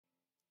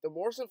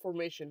Morrison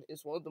Formation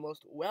is one of the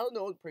most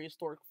well-known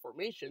prehistoric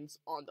formations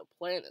on the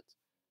planet.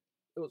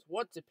 It was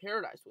once a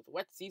paradise with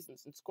wet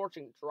seasons and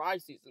scorching dry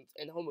seasons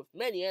and home of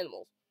many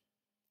animals,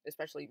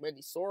 especially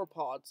many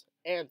sauropods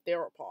and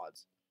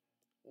theropods.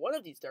 One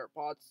of these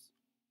theropods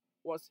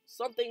was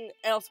something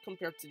else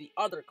compared to the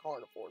other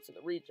carnivores in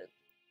the region,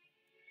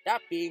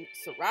 that being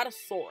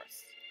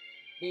Ceratosaurus,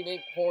 meaning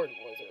horned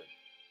lizard.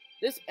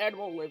 This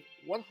animal lived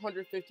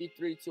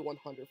 153 to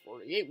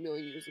 148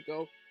 million years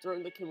ago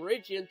during the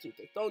Cambrian to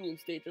Tithonian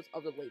stages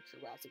of the late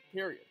Jurassic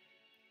period.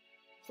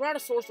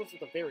 Ceratosaurus was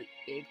a very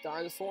big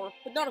dinosaur,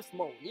 but not a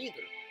small one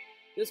either.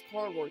 This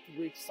carnivore could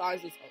reach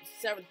sizes of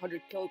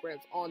 700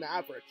 kilograms on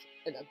average,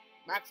 and at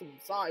maximum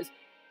size,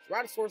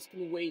 Ceratosaurus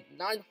can weigh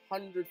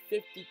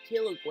 950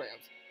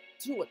 kilograms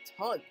to a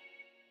ton.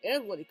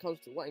 And when it comes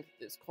to length,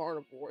 this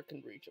carnivore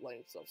can reach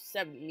lengths of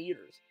 7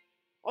 meters.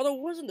 Although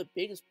it wasn't the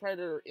biggest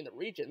predator in the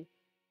region,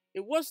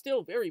 it was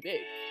still very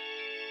big.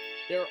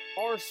 There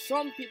are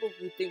some people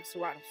who think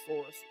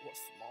Ceratosaurus was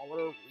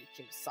smaller,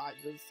 reaching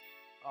sizes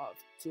of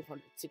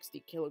 260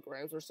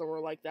 kilograms or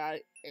somewhere like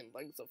that, and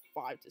lengths of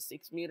 5 to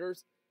 6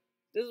 meters.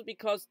 This is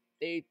because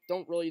they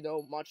don't really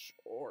know much,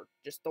 or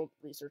just don't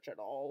research at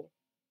all,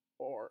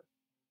 or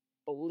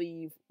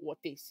believe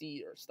what they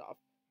see or stuff.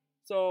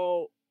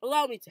 So,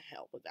 allow me to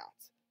help with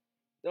that.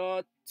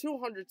 The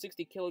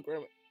 260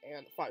 kilogram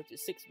and 5 to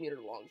 6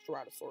 meter long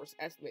Ceratosaurus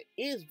estimate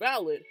is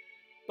valid,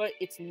 but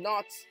it's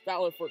not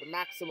valid for the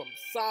maximum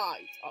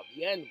size of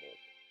the animal.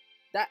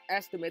 That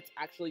estimate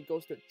actually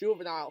goes to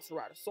juvenile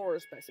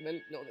Ceratosaurus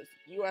specimen known as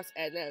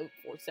USNM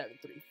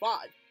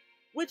 4735,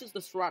 which is the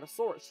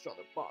Ceratosaurus shown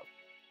above.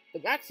 The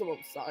maximum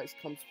size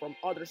comes from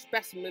other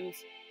specimens,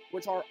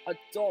 which are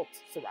adult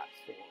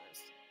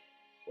Ceratosaurus,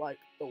 like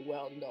the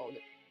well-known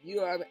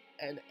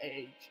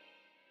UMNH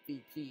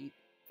VP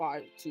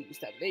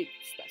 5278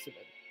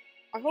 specimen.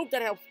 I hope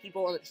that helps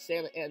people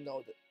understand and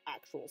know the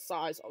actual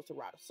size of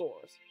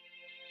Ceratosaurus.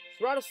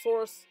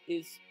 Ceratosaurus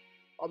is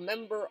a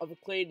member of a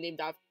clade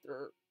named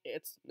after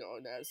it,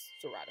 known as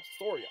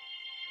Ceratosauria,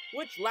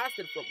 which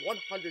lasted from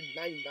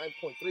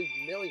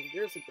 199.3 million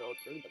years ago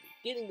during the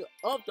beginning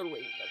of the reign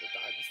of the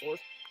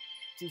dinosaurs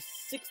to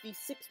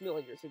 66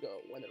 million years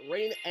ago when the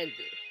reign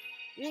ended,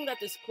 meaning that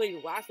this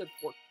clade lasted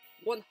for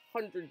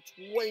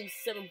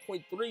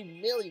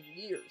 127.3 million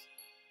years.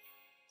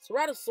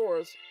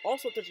 Ceratosaurus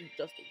also doesn't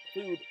just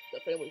include the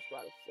family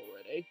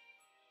Ceratosauridae,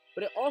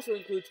 but it also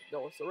includes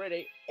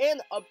Noasauridae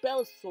and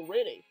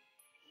Abelisauridae.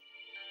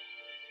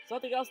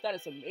 Something else that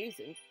is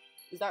amazing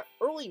is that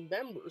early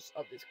members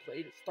of this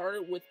clade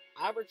started with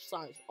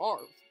average-sized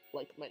arms,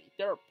 like many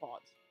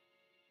theropods.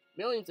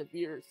 Millions of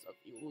years of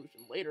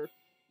evolution later,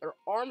 their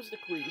arms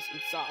decrease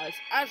in size,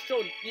 as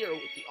shown here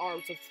with the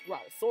arms of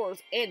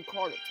Ceratosaurus and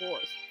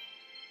Carnotaurus.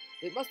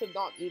 They must have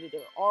not needed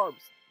their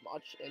arms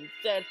much, and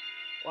instead,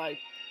 like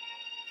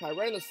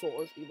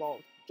Tyrannosaurs,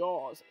 evolved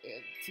jaws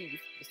and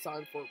teeth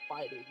designed for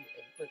biting and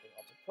gripping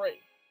onto prey.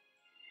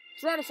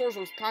 Ceratosaurus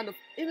was kind of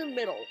in the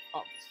middle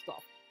of the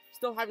stuff,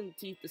 still having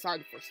teeth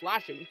designed for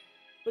slashing,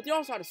 but they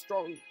also had a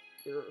stronger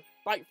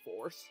bite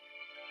force,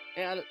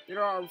 and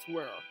their arms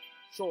were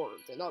shorter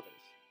than others.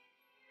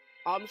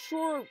 I'm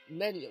sure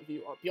many of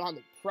you are beyond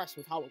impressed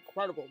with how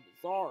incredible and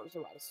bizarre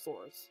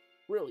Ceratosaurus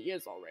really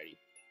is already,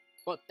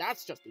 but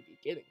that's just the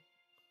beginning.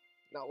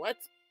 Now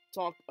let's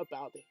talk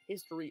about the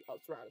history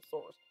of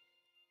Ceratosaurus.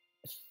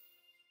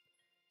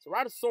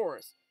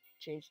 Ceratosaurus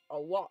changed a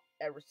lot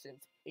ever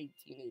since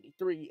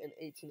 1883 and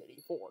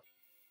 1884.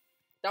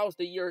 That was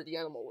the year the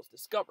animal was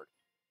discovered.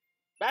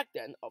 Back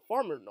then, a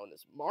farmer known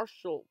as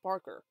Marshall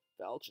Parker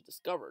Felch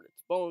discovered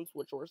its bones,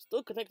 which were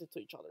still connected to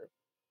each other.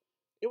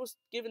 It was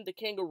given the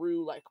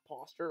kangaroo-like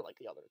posture like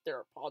the other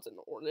theropods and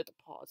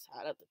ornithopods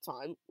had at the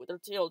time, with their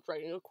tail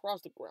dragging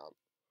across the ground.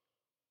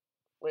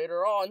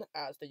 Later on,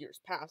 as the years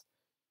passed,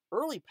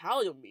 early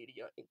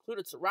paleomedia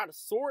included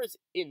Ceratosaurus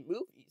in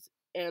movies,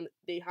 and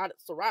they had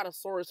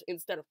Ceratosaurus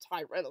instead of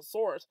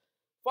Tyrannosaurus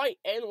fight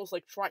animals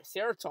like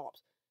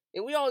Triceratops,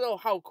 and we all know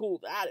how cool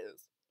that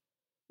is.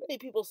 Many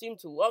people seem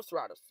to love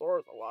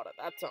Ceratosaurus a lot at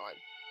that time.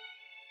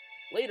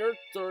 Later,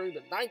 during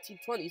the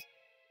 1920s,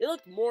 it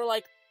looked more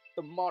like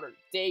the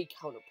modern-day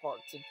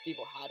counterpart since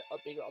people had a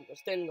bigger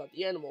understanding of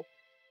the animal,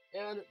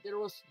 and there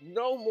was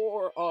no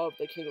more of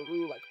the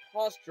kangaroo-like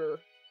posture,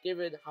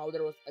 given how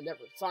there was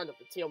never a sign of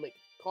the tail making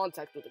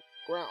contact with the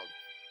ground.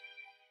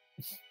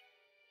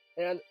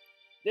 And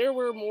there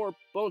were more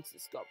bones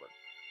discovered.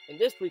 In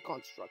this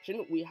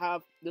reconstruction, we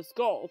have the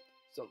skull,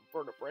 some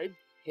vertebrae,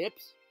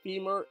 hips,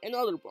 femur, and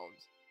other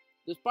bones,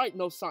 despite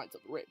no signs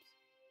of ribs.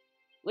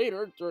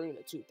 Later, during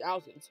the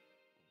 2000s,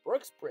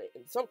 Brooks Britt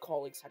and some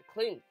colleagues had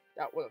claimed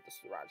that one of the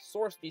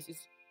Ceratosaurus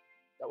species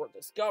that were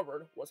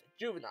discovered was a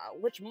juvenile,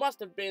 which must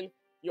have been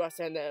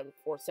USNM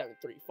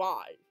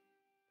 4735.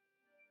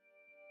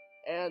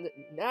 And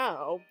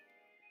now,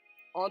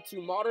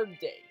 onto modern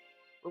day,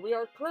 where we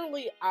are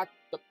currently at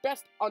the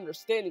best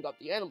understanding of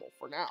the animal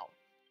for now.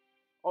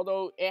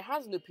 Although it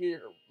hasn't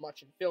appeared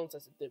much in films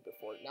as it did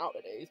before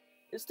nowadays,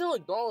 it's still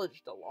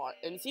acknowledged a lot,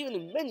 and it's even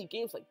in many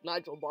games like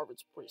Nigel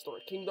Marvin's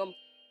Prehistoric Kingdom,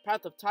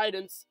 Path of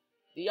Titans,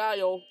 The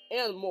Isle,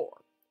 and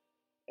more.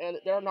 And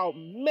there are now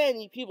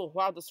many people who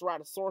have the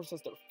Ceratosaurus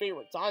as their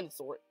favorite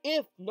dinosaur,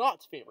 if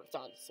not favorite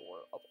dinosaur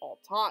of all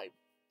time.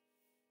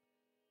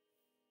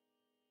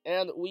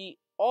 And we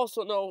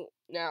also know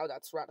now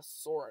that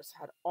Ceratosaurus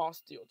had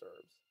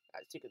osteoderms,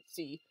 as you can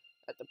see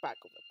at the back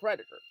of the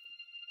predator.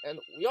 And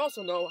we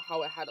also know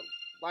how it had a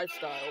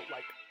lifestyle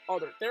like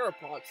other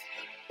theropods,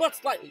 but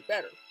slightly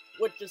better,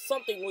 which is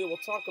something we will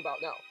talk about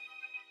now.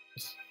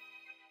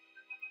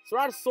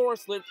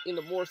 Ceratosaurus lived in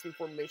the Morrison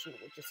Formation,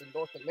 which is in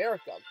North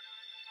America,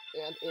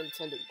 and in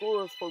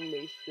Tendagurus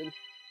Formation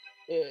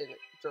in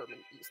German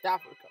East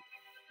Africa.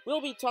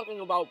 We'll be talking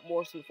about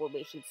Morrison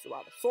Formation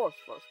Ceratosaurus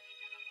first.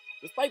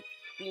 Despite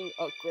being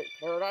a great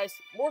paradise,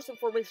 Morrison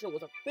Formation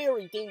was a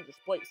very dangerous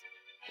place.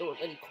 There were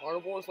many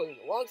carnivores living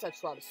alongside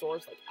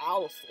Ceratosaurus like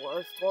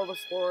Allosaurus,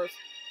 Torvosaurus,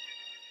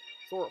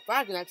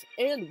 Saurophagonax,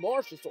 and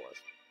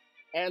Marchosaurus.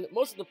 And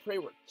most of the prey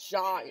were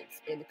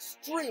giants and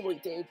extremely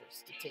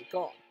dangerous to take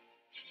on.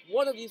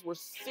 One of these were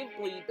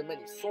simply the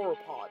many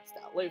sauropods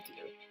that lived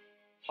here.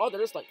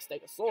 Others, like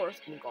Stegosaurus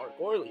and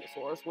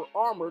Gargoyleosaurus, were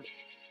armored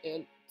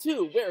and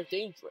too very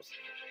dangerous.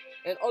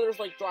 And others,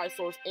 like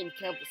Dryosaurus and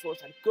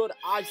Camptosaurus, had good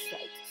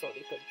eyesight, so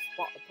they could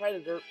spot a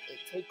predator and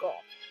take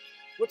off.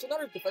 Which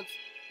another defense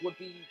would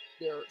be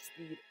their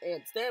speed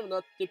and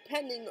stamina,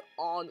 depending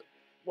on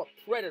what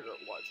predator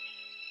it was.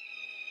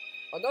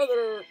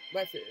 Another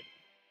method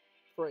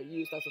prey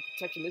used as a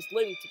protection is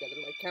living together,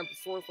 like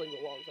Camptosaurus living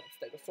alongside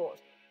Stegosaurus.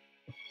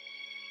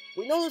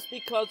 We know this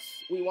because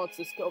we once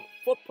discovered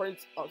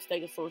footprints of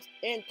Stegosaurus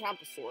and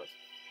Camptosaurus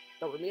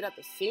that were made at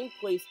the same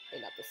place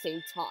and at the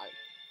same time.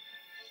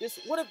 This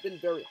would have been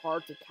very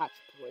hard to catch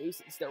prey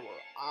since there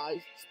were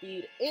eyes,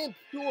 speed, and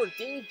pure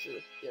danger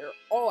there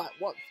all at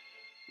once.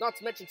 Not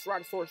to mention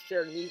Ceratosaurus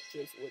shared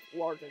niches with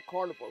larger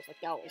carnivores like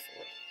Allosaurus.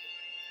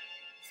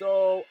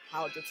 So,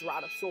 how did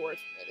Ceratosaurus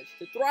manage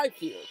to thrive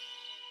here?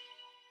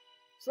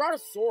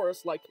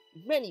 Ceratosaurus, like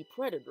many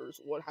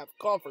predators, would have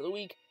gone for the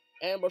weak,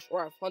 ambushed,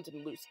 or have hunted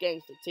in loose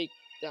gangs to take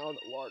down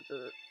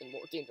larger and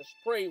more dangerous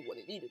prey when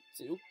it needed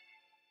to.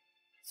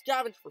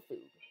 Scavenge for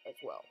food as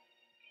well.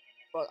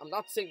 But I'm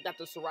not saying that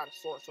the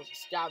Ceratosaurus was a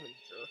scavenger,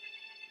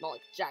 not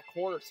like Jack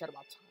Horner said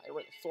about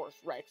Tyrannosaurus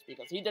Rex,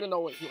 because he didn't know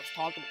what he was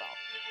talking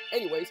about.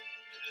 Anyways,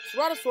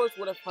 Ceratosaurus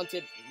would have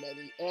hunted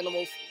many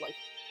animals like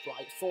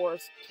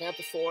Dryosaurus,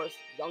 Camptosaurus,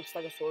 young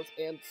Stegosaurus,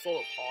 and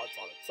sauropods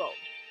on its own.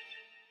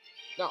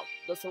 Now,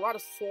 the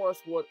Ceratosaurus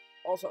would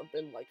also have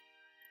been like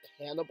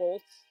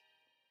cannibals,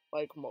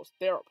 like most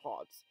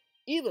theropods.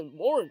 Even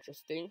more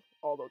interesting,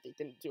 although they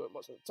didn't do it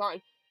most of the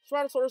time,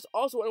 Ceratosaurus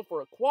also went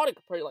for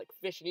aquatic prey like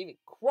fish and even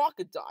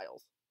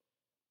crocodiles.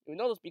 We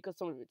know this because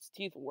some of its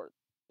teeth were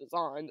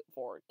designed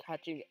for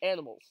catching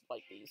animals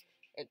like these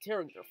and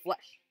tearing their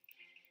flesh.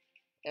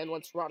 And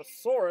when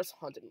Ceratosaurus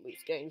hunted in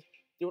loose gangs,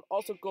 they would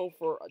also go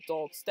for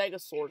adult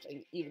stegosaurs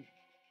and even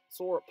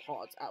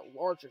sauropods at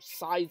larger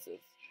sizes.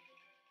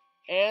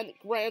 And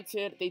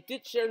granted, they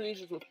did share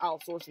niches with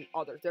Allosaurus and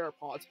other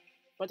theropods,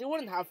 but they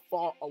wouldn't have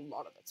fought a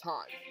lot of the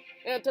time.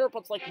 And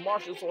theropods like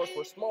Marchosaurus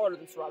were smaller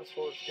than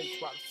Ceratosaurus, and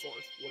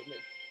Ceratosaurus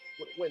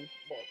would win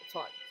more of the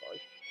time.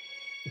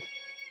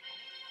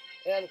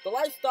 And the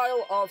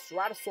lifestyle of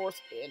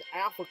Ceratosaurus in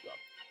Africa.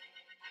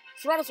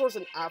 Ceratosaurus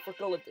in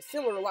Africa lived a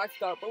similar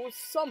lifestyle, but with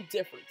some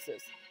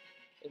differences.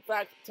 In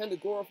fact,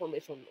 Tendagurus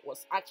Formation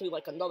was actually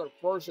like another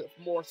version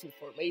of Morrison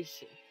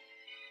Formation.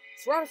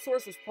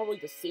 Ceratosaurus was probably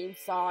the same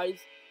size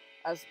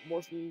as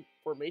Morrison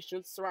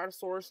Formation's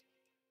Ceratosaurus,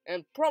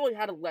 and probably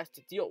had less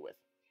to deal with.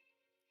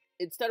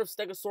 Instead of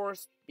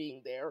Stegosaurus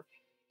being there,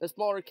 the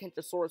smaller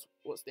Kentrosaurus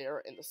was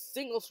there, and the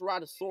single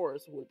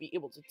Ceratosaurus would be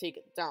able to take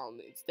it down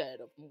instead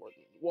of more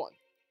than one.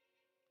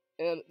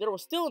 And there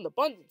was still an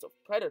abundance of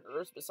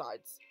predators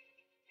besides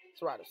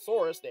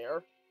Ceratosaurus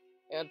there,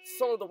 and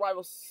some of the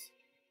rivals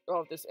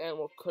of this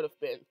animal could have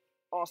been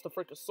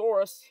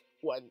Australopithecus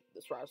when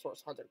the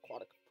Ceratosaurus hunted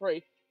aquatic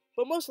prey,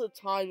 but most of the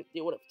time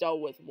they would have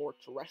dealt with more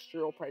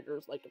terrestrial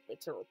predators like a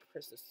Witton or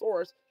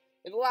Prehistoric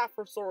and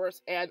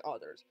Dilophosaurus and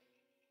others.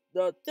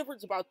 The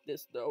difference about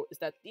this, though, is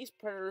that these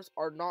predators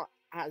are not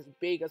as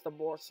big as the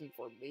Morrison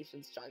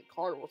Formation's giant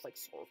carnivores like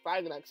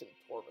Saurophagonax and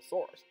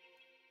Torvosaurus.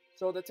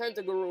 So the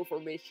Tendagurus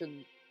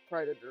Formation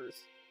predators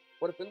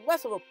would have been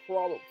less of a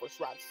problem for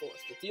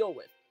Ceratosaurus to deal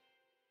with.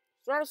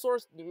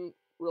 Ceratosaurus didn't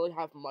really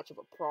have much of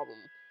a problem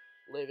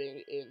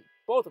living in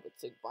both of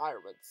its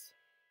environments.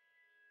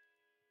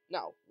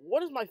 Now,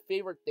 what is my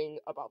favorite thing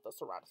about the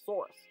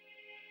Ceratosaurus?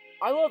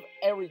 I love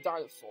every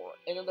dinosaur,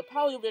 and in the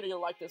paleo video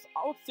like this,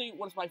 I would say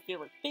what is my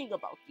favorite thing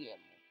about the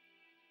animal.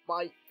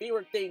 My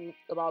favorite thing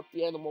about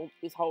the animal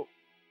is how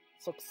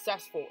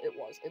successful it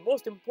was, and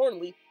most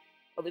importantly,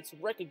 of its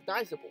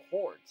recognizable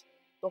horns.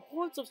 The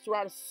horns of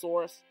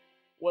Ceratosaurus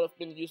would have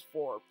been used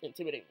for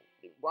intimidating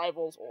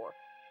rivals, or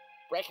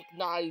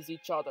recognize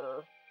each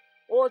other,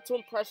 or to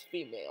impress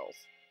females.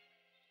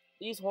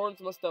 These horns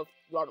must have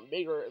gotten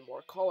bigger and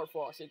more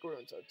colorful as they grew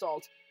into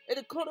adults, and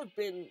it could have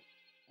been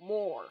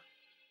more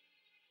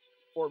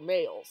for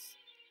males.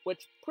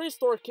 which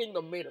Prehistoric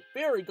Kingdom made a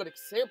very good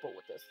example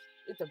with this.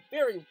 It's a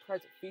very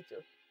impressive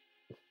feature.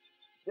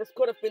 This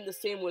could have been the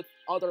same with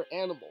other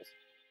animals.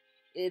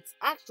 It's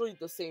actually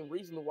the same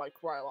reason why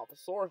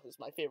Cryolophosaurus is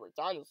my favorite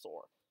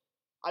dinosaur.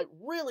 I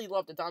really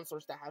love the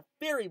dinosaurs that have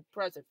very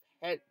impressive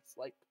heads,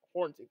 like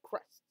horns and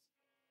crests.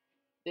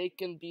 They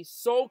can be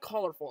so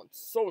colorful and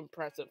so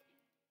impressive.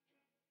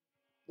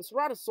 The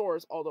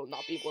Ceratosaurus, although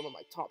not being one of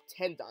my top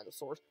 10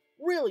 dinosaurs,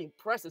 really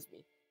impresses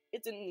me.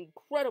 It's an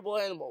incredible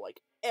animal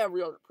like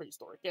every other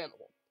prehistoric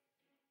animal.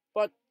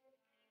 But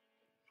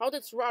how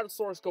did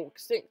Ceratosaurus go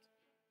extinct?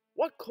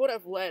 What could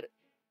have led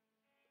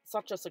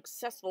such a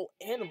successful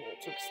animal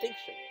to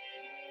extinction?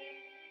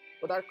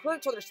 With our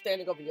current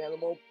understanding of the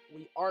animal,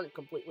 we aren't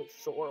completely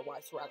sure why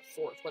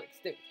Ceratosaurus went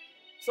extinct,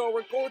 so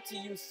we're going to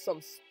use some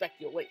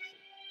speculation.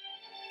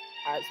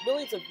 As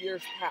millions of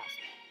years passed,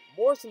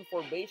 Morrison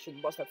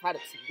Formation must have had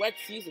its wet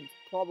seasons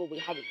probably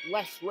having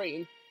less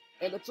rain,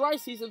 and the dry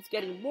seasons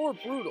getting more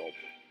brutal.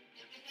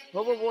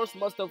 Herbivores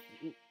must have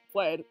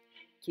fled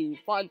to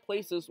find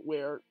places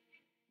where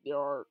there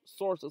are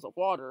sources of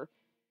water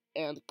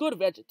and good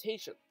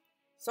vegetation.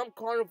 Some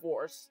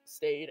carnivores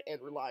stayed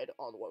and relied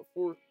on what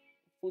food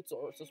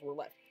sources were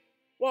left,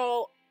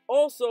 while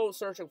also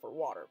searching for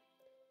water.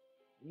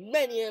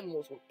 Many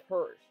animals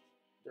were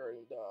during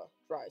the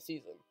dry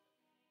season,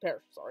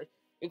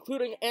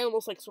 including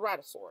animals like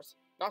Ceratosaurus.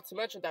 Not to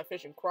mention that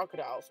fish and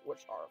crocodiles,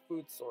 which are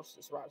food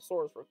sources to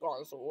Ceratosaurus, were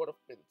gone, so it would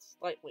have been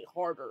slightly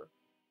harder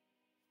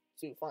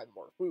to find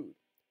more food.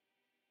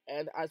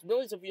 And as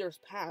millions of years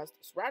passed,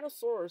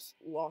 Ceratosaurus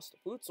lost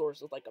food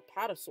sources like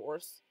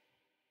Apatosaurus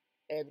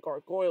and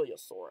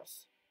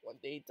Gargoyleosaurus when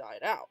they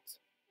died out.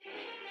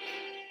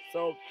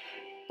 So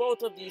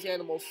both of these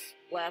animals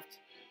left,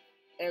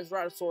 and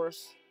Ceratosaurus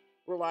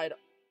relied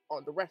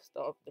on the rest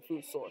of the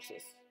food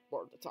sources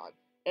more of the time.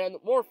 And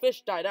more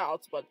fish died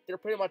out, but they're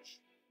pretty much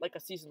like a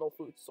seasonal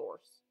food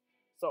source.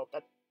 So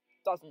that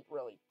doesn't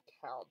really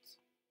count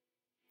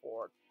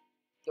for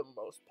the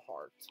most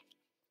part.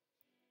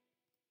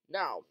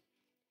 Now,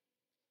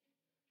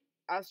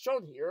 as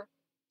shown here,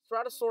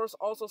 Ceratosaurus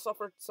also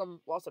suffered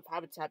some loss of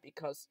habitat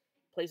because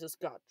places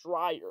got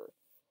drier.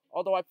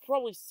 Although I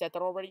probably said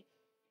that already.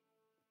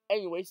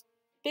 Anyways,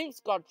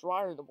 things got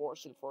drier in the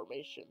Morrison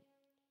Formation.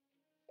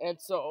 And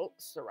so,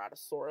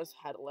 Ceratosaurus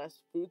had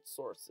less food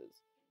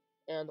sources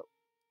and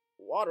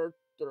water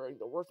during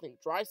the worsening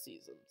dry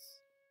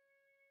seasons.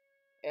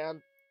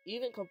 And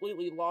even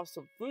completely lost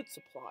some food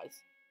supplies.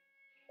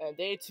 And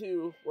they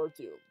too were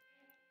doomed.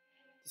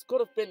 This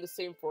could have been the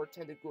same for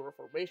Tendagura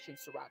Formation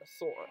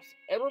Ceratosaurus.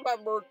 And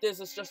remember,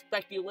 this is just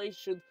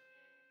speculation,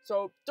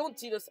 so don't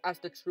see this as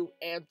the true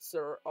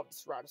answer of the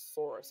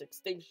Ceratosaurus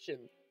extinction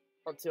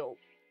until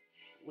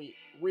we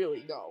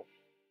really know.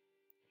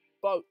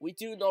 But we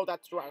do know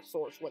that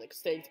Ceratosaurus went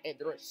extinct, and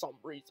there is some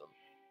reason,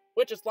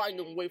 which is lying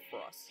in the way for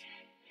us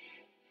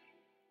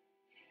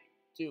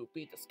to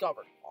be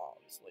discovered,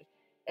 obviously.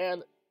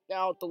 And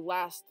now the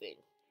last thing,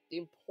 the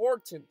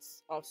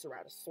importance of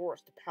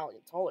Ceratosaurus to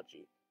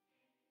paleontology.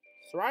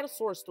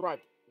 Ceratosaurus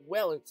thrived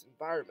well in its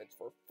environment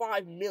for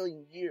 5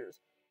 million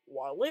years,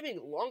 while living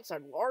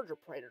alongside larger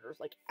predators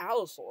like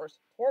Allosaurus,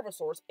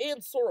 Torvosaurus,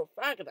 and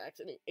Saurophagonax,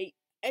 and it ate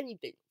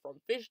anything from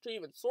fish to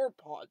even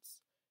sauropods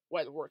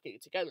when working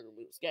together in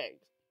loose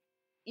gangs,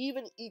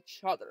 even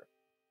each other.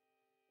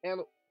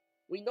 And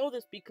we know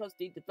this because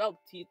they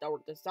developed teeth that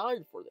were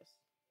designed for this.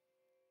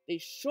 They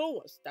show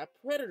us that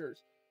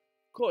predators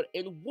could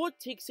and would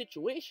take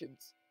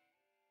situations,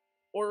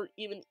 or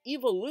even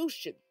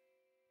evolution,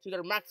 to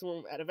their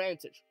maximum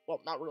advantage. Well,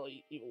 not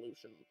really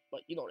evolution,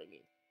 but you know what I mean.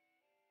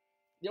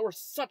 They were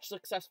such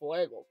successful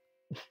animals.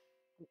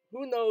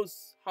 Who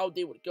knows how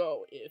they would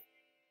go if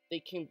they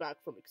came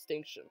back from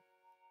extinction.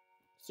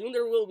 Soon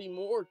there will be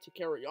more to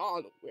carry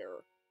on where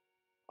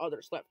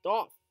others left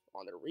off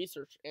on their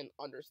research and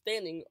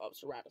understanding of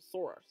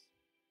Ceratosaurus.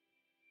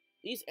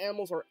 These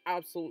animals are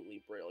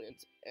absolutely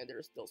brilliant, and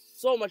there's still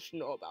so much to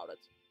know about it.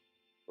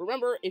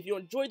 Remember, if you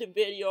enjoyed the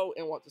video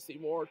and want to see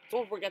more,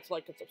 don't forget to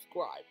like and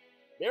subscribe.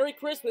 Merry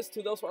Christmas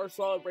to those who are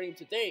celebrating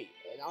today,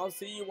 and I'll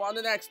see you on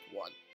the next one.